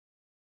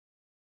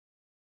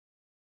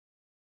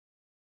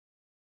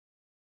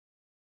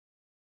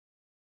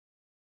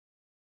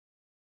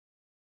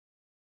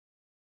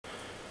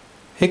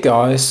Hey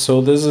guys,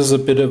 so this is a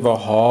bit of a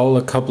haul,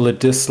 a couple of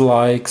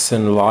dislikes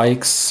and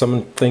likes,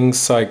 some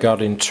things I got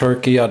in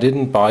Turkey. I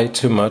didn't buy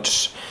too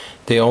much.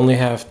 They only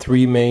have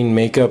 3 main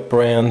makeup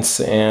brands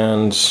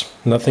and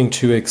nothing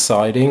too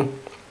exciting.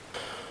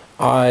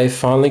 I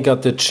finally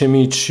got the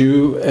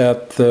Choo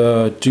at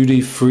the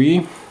duty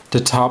free. The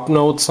top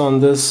notes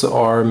on this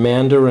are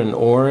Mandarin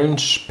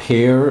orange,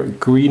 pear,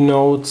 green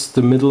notes,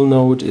 the middle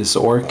note is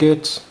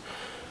Orchid.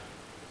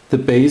 The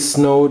base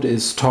note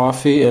is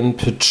Tofffee and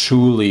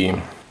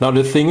patchouli. Now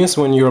the thing is,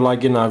 when you're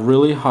like in a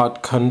really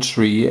hot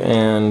country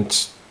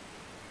and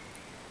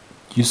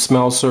you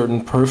smell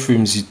certain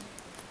perfumes,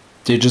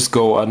 they just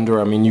go under.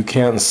 I mean, you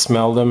can't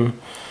smell them.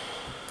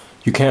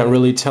 You can't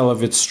really tell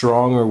if it's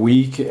strong or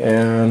weak,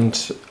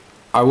 and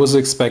I was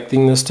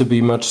expecting this to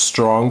be much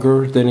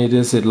stronger than it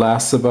is. It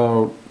lasts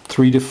about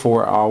 3 to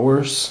 4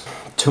 hours.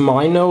 To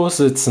my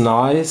nose, it's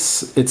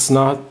nice. It's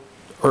not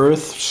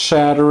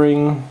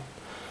earth-shattering.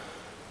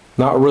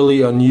 Not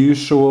really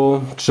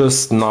unusual,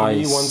 just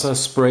nice. Once I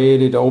spray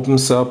it, it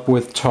opens up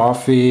with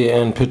toffee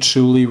and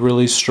patchouli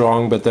really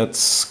strong, but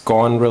that's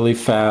gone really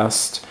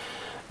fast.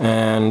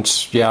 And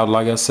yeah,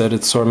 like I said,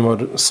 it's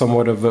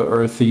somewhat of an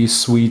earthy,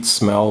 sweet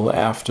smell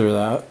after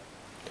that.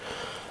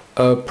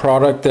 A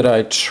product that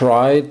I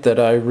tried that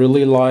I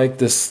really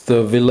liked is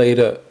the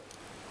Weleda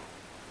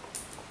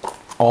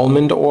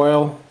Almond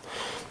oil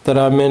that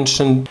I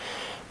mentioned.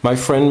 My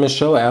friend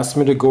Michelle asked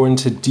me to go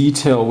into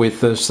detail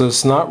with this.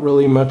 There's not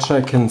really much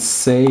I can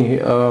say.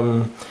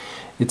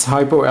 It's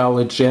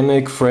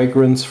hypoallergenic,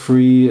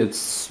 fragrance-free.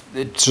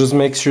 It just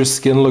makes your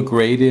skin look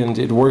radiant.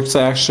 It works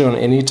actually on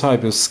any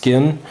type of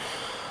skin.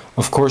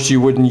 Of course,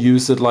 you wouldn't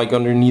use it like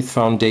underneath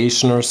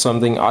foundation or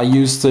something. I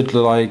used it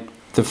like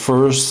the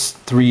first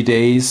 3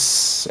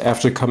 days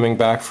after coming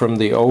back from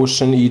the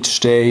ocean each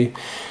day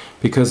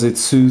because it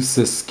soothes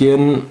the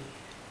skin.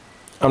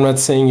 I'm not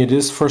saying it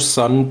is for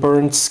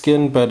sunburned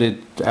skin, but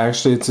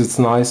it's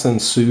nice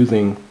and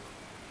soothing.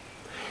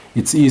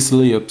 It's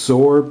easily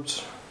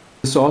absorbed.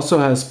 This also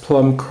has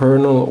plum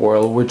kernel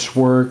oil, which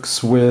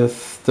works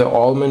with the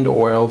almond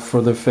oil for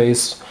the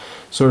face,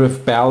 sort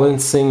of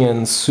balancing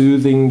and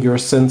soothing your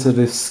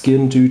sensitive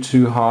skin due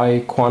to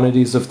high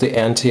quantities of the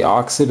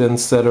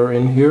antioxidants that are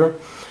in here,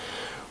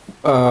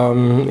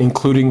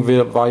 including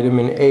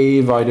vitamin A,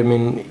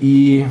 vitamin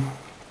E.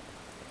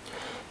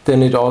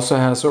 Then it also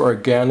has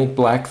organic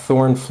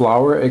blackthorn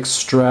flower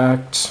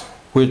extract,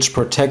 which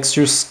protects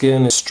your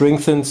skin, it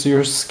strengthens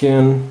your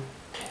skin.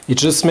 It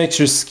just makes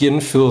your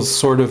skin feel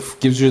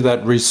gives you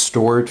that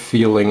restored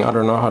feeling. I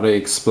don't know how to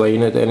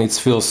explain it, and it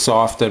feels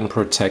soft and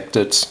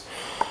protected.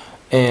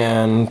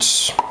 And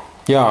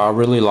yeah, I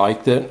really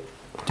liked it.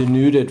 The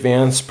Nude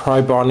Advanced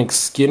Prebiotic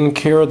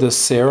Skincare, the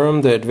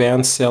serum, the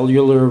Advanced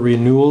Cellular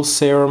Renewal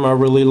Serum, I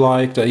really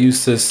liked. I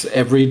use this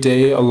every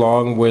day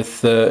along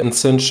with the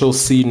Essential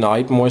C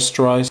Night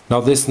Moisturizer. Now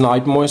this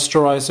night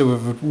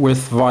moisturizer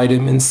with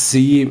vitamin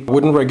C, I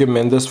wouldn't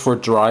recommend this for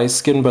dry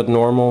skin, but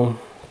normal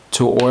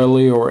to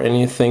oily or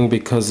anything,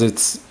 because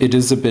it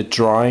is a bit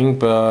drying,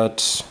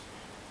 but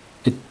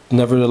it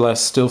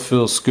nevertheless still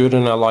feels good,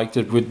 and I liked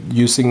it with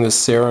using the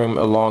serum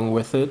along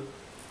with it.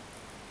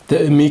 The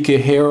Amika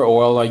hair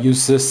oil, I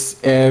use this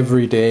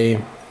every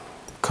day.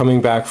 Coming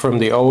back from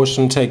the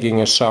ocean,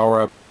 taking a shower,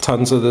 I have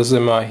tons of this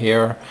in my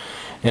hair,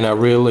 and I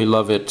really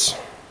love it.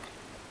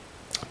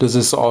 This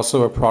is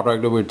also a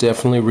product I would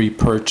definitely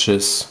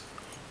repurchase.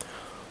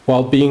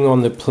 While being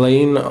on the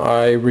plane,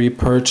 I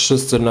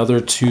repurchased another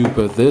tube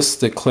of this,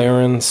 the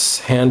Clarins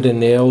Hand and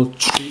Nail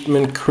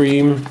Treatment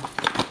Cream.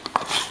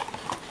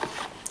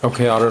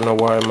 Okay, I don't know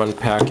why I'm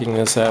unpacking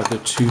this. I have the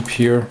tube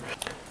here.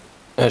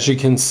 As you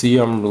can see,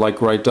 I'm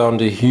like right down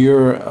to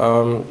here.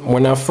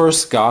 When I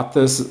first got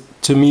this,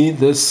 to me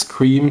this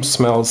cream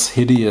smells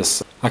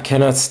hideous. I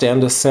cannot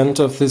stand the scent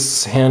of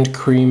this hand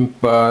cream,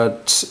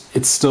 but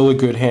it's still a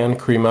good hand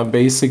cream. I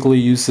basically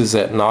use this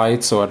at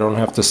night so I don't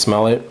have to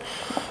smell it.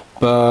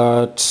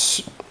 But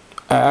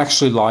I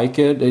actually like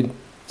it.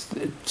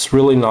 It's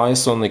really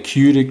nice on the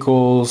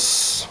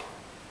cuticles.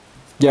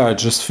 Yeah, it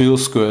just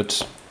feels good.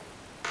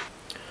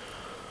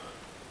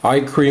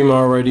 Eye cream I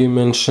already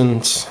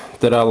mentioned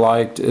that I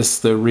liked is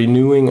the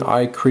Renewing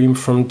Eye Cream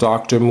from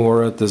Dr.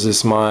 Murad. This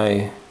is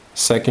my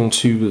second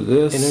tube of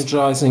this.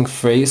 Energizing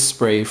Face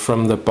Spray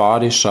from the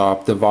Body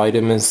Shop, the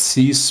Vitamin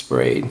C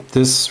Spray.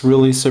 This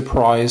really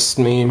surprised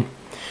me.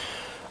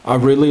 I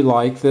really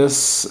like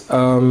this.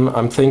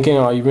 I'm thinking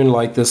I even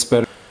like this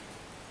better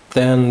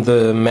than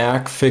the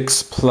MAC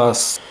Fix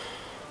Plus.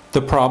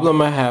 The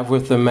problem I have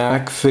with the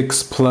MAC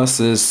Fix Plus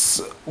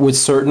is with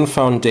certain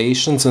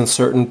foundations and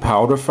certain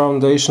powder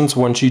foundations,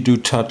 once you do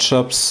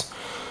touch-ups,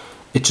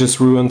 it just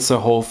ruins the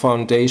whole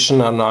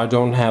foundation, and I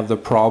don't have the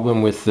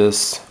problem with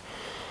this.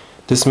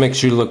 This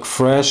makes you look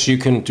fresh. You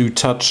can do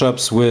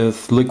touch-ups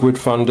with liquid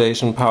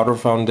foundation, powder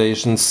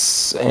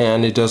foundations,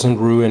 and it doesn't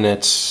ruin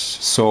it.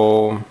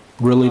 So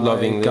really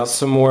loving this. Got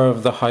some more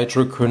of the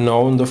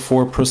hydroquinone, the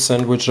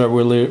 4%, which I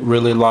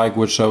really like,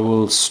 which I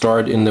will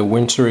start in the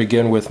winter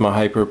again with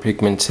my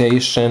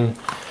hyperpigmentation.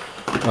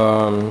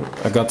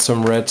 I got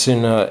some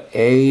retina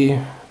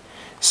A,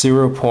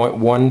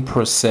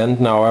 0.1%.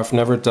 Now I've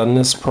never done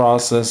this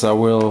process. I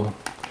will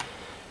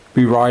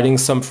be writing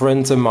some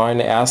friends of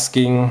mine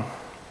asking,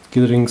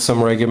 getting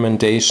some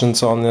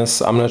recommendations on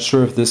this. I'm not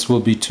sure if this will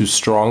be too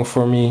strong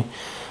for me,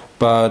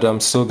 but I'm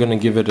still gonna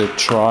give it a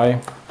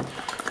try.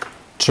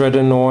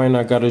 Tretinoin,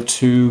 I got a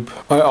tube.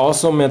 I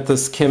also met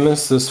this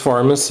chemist, this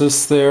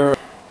pharmacist there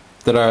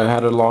that I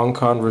had a long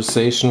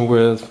conversation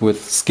with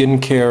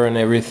skincare and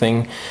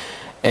everything,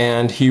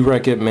 and he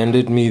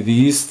recommended me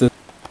these.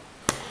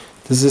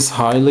 This is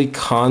highly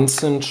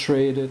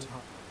concentrated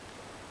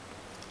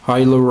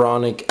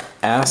hyaluronic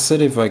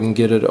acid, if I can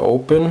get it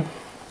open.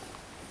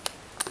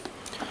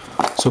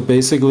 So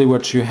basically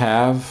what you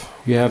have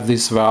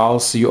these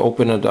valves, you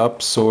open it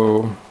up,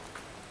 so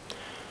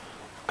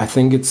I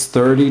think it's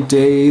 30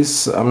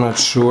 days, I'm not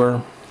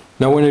sure.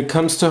 Now when it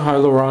comes to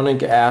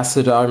hyaluronic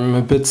acid, I'm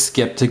a bit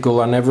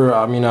skeptical.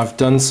 I've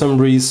done some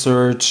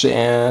research,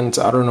 and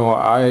I don't know,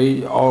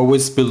 I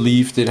always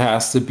believed it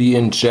has to be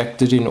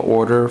injected in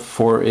order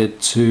for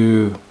it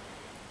to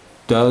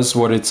does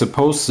what it's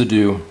supposed to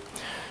do.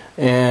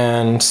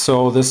 And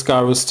so this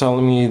guy was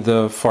telling me,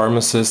 the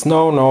pharmacist,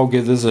 no,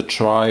 give this a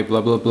try,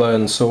 blah blah blah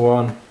and so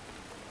on.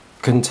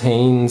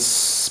 Contains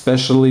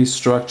specially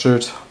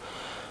structured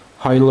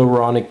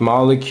hyaluronic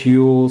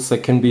molecules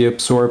that can be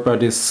absorbed by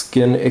the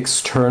skin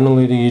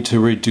externally to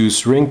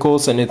reduce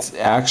wrinkles, and it's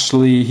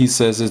actually, he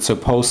says, it's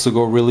supposed to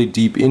go really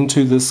deep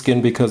into the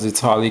skin because it's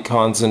highly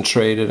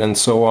concentrated and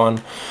so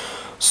on.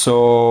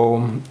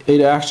 So it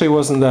actually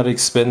wasn't that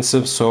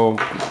expensive, so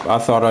I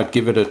thought I'd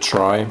give it a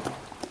try.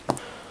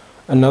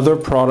 Another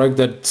product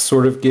that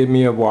sort of gave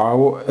me a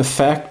wow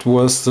effect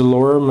was the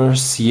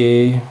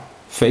Mercier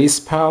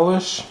face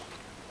polish.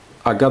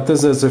 I got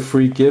this as a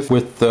free gift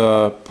with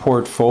the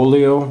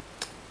portfolio,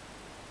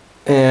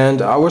 and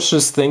I was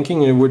just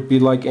thinking it would be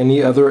like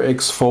any other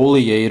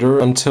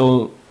exfoliator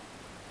until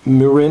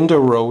Miranda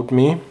wrote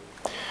me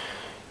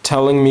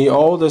telling me,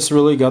 oh, this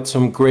really got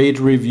some great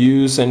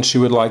reviews and she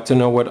would like to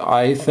know what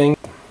I think.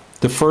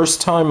 The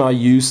first time I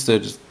used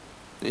it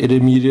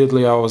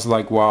immediately I was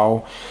like,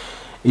 wow,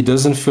 it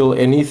doesn't feel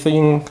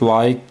anything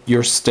like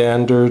your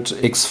standard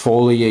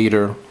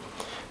exfoliator.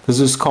 This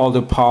is called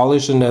a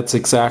polish, and that's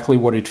exactly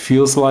what it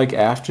feels like.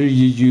 After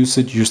you use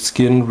it, your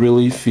skin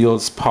really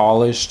feels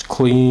polished,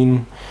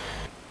 clean.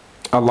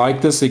 I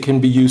like this. It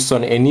can be used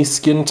on any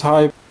skin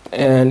type,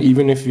 and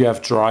even if you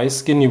have dry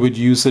skin, you would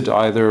use it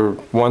either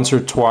once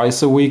or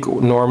twice a week,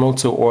 normal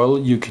to oil.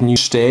 You can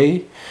use each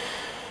day,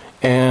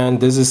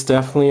 and this is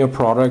definitely a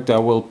product I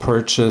will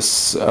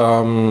purchase.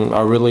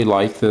 I really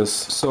like this.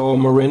 So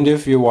Miranda,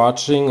 if you're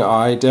watching,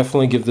 I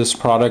definitely give this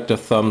product a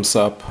thumbs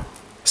up.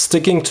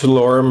 Sticking to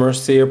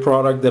Mercier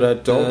product that I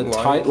don't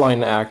like,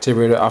 Tightline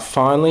activator. I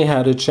finally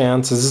had a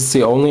chance. This is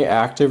the only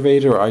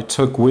activator I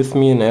took with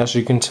me, and as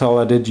you can tell,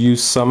 I did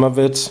use some of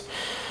it.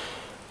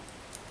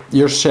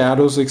 Your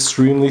shadow's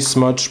extremely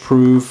smudge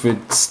proof.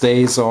 It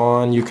stays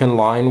on. You can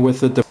line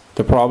with it.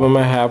 The problem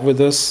I have with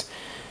this,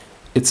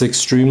 it's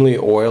extremely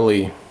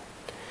oily.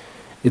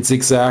 It's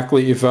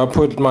exactly, if I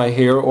put my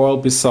hair oil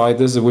beside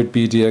this, it would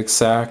be the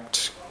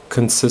exact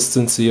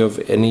consistency of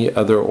any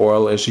other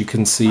oil, as you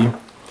can see.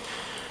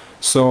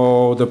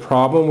 So the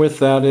problem with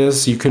that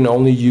is you can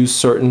only use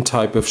certain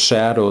type of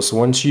shadows.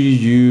 Once you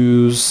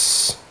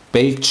use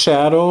baked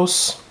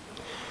shadows,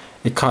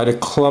 it kind of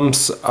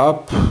clumps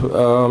up.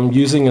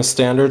 Using a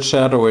standard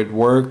shadow, it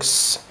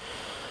works,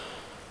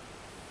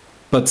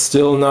 but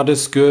still not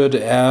as good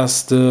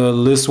as the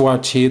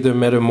Lissoitier, the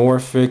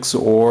Metamorphics,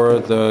 or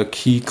the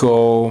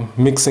Kiko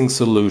mixing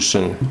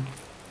solution.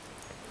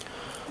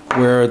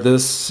 Where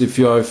this, if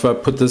I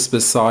put this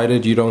beside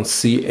it, you don't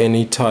see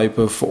any type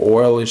of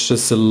oil. It's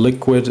just a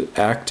liquid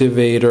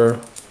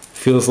activator.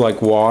 Feels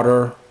like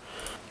water.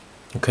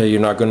 Okay, you're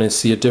not going to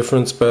see a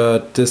difference,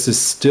 but this is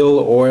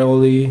still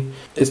oily.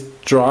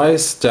 It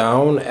dries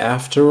down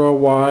after a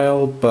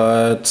while,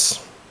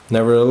 but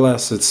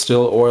nevertheless, it's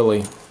still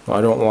oily. I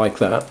don't like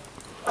that.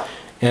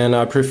 And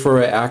I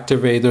prefer an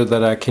activator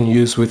that I can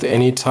use with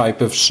any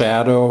type of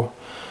shadow.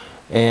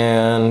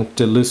 And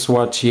the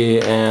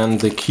Lissoitier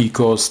and the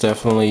Kiko is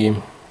definitely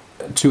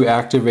two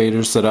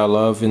activators that I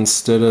love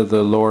instead of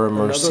the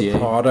Mercier. Another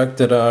product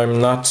that I'm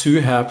not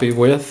too happy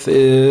with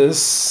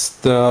is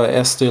the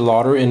Estee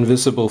Lauder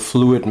Invisible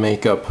Fluid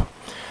Makeup.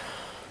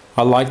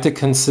 I like the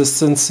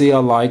consistency. I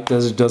like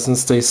that it doesn't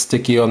stay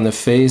sticky on the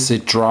face.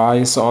 It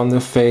dries on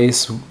the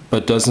face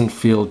but doesn't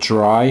feel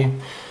dry.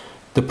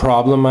 The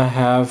problem I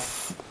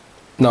have,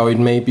 now it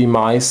may be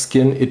my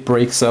skin, it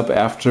breaks up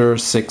after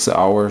 6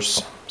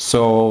 hours.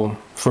 So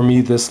for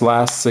me, this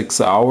lasts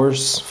 6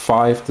 hours,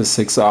 5 to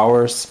 6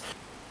 hours.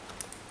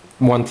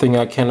 One thing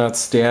I cannot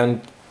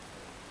stand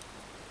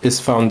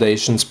is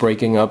foundations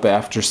breaking up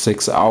after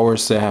 6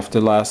 hours. They have to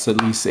last at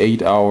least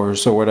 8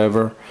 hours or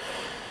whatever.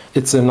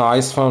 It's a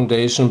nice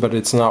foundation, but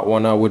it's not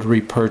one I would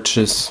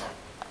repurchase.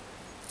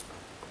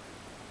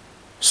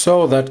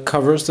 So that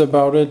covers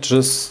about it,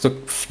 just a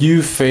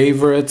few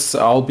favorites.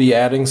 I'll be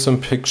adding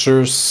some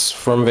pictures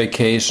from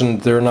vacation.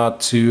 They're not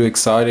too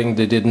exciting,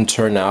 they didn't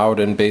turn out,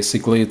 and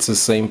basically it's the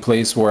same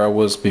place where I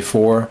was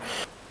before.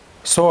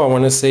 So I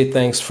want to say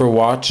thanks for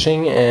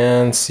watching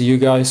and see you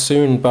guys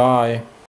soon. Bye.